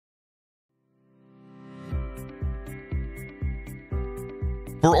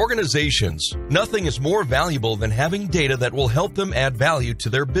For organizations, nothing is more valuable than having data that will help them add value to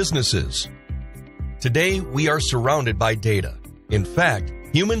their businesses. Today, we are surrounded by data. In fact,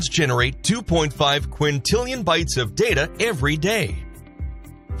 humans generate 2.5 quintillion bytes of data every day.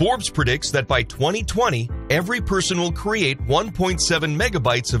 Forbes predicts that by 2020, every person will create 1.7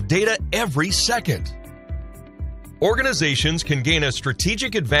 megabytes of data every second. Organizations can gain a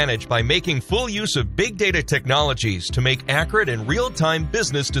strategic advantage by making full use of big data technologies to make accurate and real-time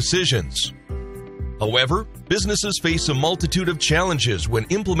business decisions. However, businesses face a multitude of challenges when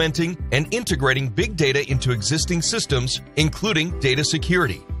implementing and integrating big data into existing systems, including data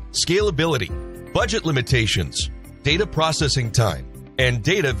security, scalability, budget limitations, data processing time, and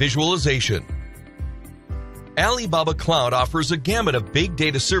data visualization. Alibaba Cloud offers a gamut of big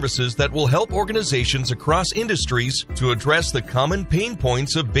data services that will help organizations across industries to address the common pain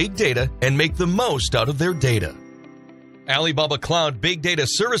points of big data and make the most out of their data. Alibaba Cloud Big Data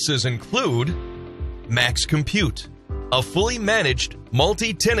services include MaxCompute, a fully managed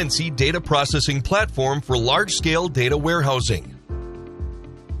multi-tenancy data processing platform for large-scale data warehousing.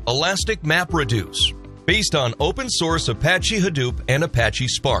 E-MapReduce, based on open-source Apache Hadoop and Apache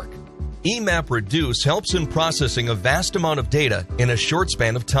Spark. E-MapReduce helps in processing a vast amount of data in a short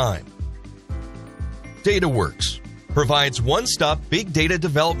span of time. DataWorks provides one-stop big data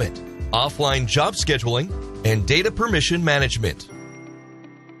development, offline job scheduling, and data permission management.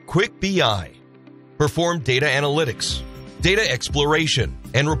 QuickBI perform data analytics, data exploration,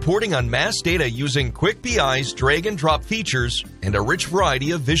 and reporting on mass data using QuickBI's drag-and-drop features and a rich variety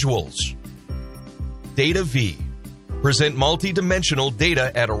of visuals. DataV present multi-dimensional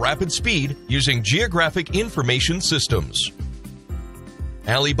data at a rapid speed using geographic information systems.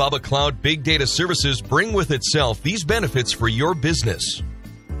 Alibaba Cloud Big Data services bring with itself these benefits for your business.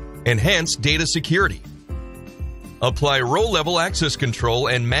 Enhanced data security. Apply row-level access control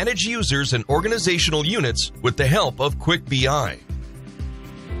and manage users and organizational units with the help of QuickBI.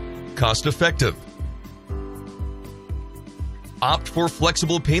 Cost-effective. Opt for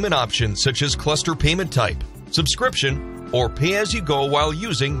flexible payment options such as cluster payment type, subscription, or pay-as-you-go while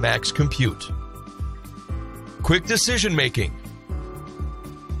using MaxCompute. Quick decision-making.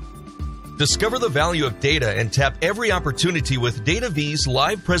 Discover the value of data and tap every opportunity with DataV's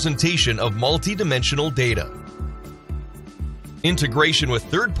live presentation of multi-dimensional data. Integration with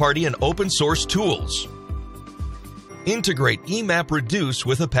third-party and open-source tools. Integrate E-MapReduce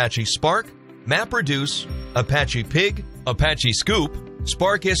with Apache Spark, MapReduce, Apache Pig, Apache Scoop,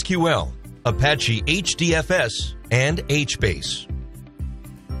 Spark SQL, Apache HDFS, and HBase.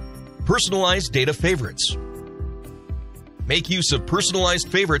 Personalized data favorites. Make use of personalized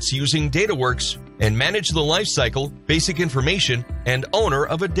favorites using DataWorks and manage the lifecycle, basic information, and owner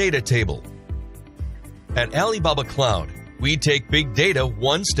of a data table. At Alibaba Cloud, we take big data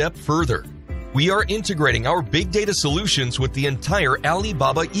one step further. We are integrating our big data solutions with the entire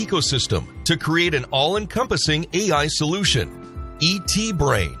Alibaba ecosystem to create an all-encompassing AI solution,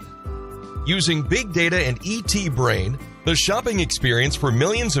 ET-Brain. Using big data and ET-Brain, the shopping experience for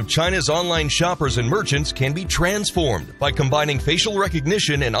millions of China's online shoppers and merchants can be transformed by combining facial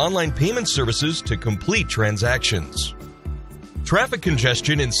recognition and online payment services to complete transactions. Traffic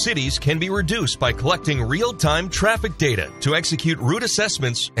congestion in cities can be reduced by collecting real-time traffic data to execute route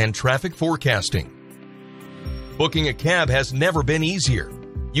assessments and traffic forecasting. Booking a cab has never been easier.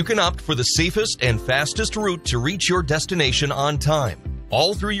 You can opt for the safest and fastest route to reach your destination on time,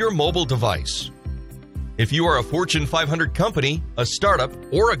 all through your mobile device. If you are a Fortune 500 company, a startup,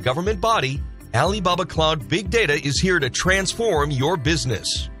 or a government body, Alibaba Cloud Big Data is here to transform your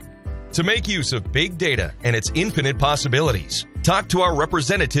business. To make use of big data and its infinite possibilities, talk to our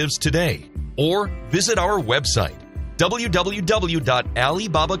representatives today or visit our website,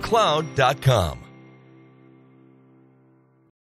 www.alibabacloud.com.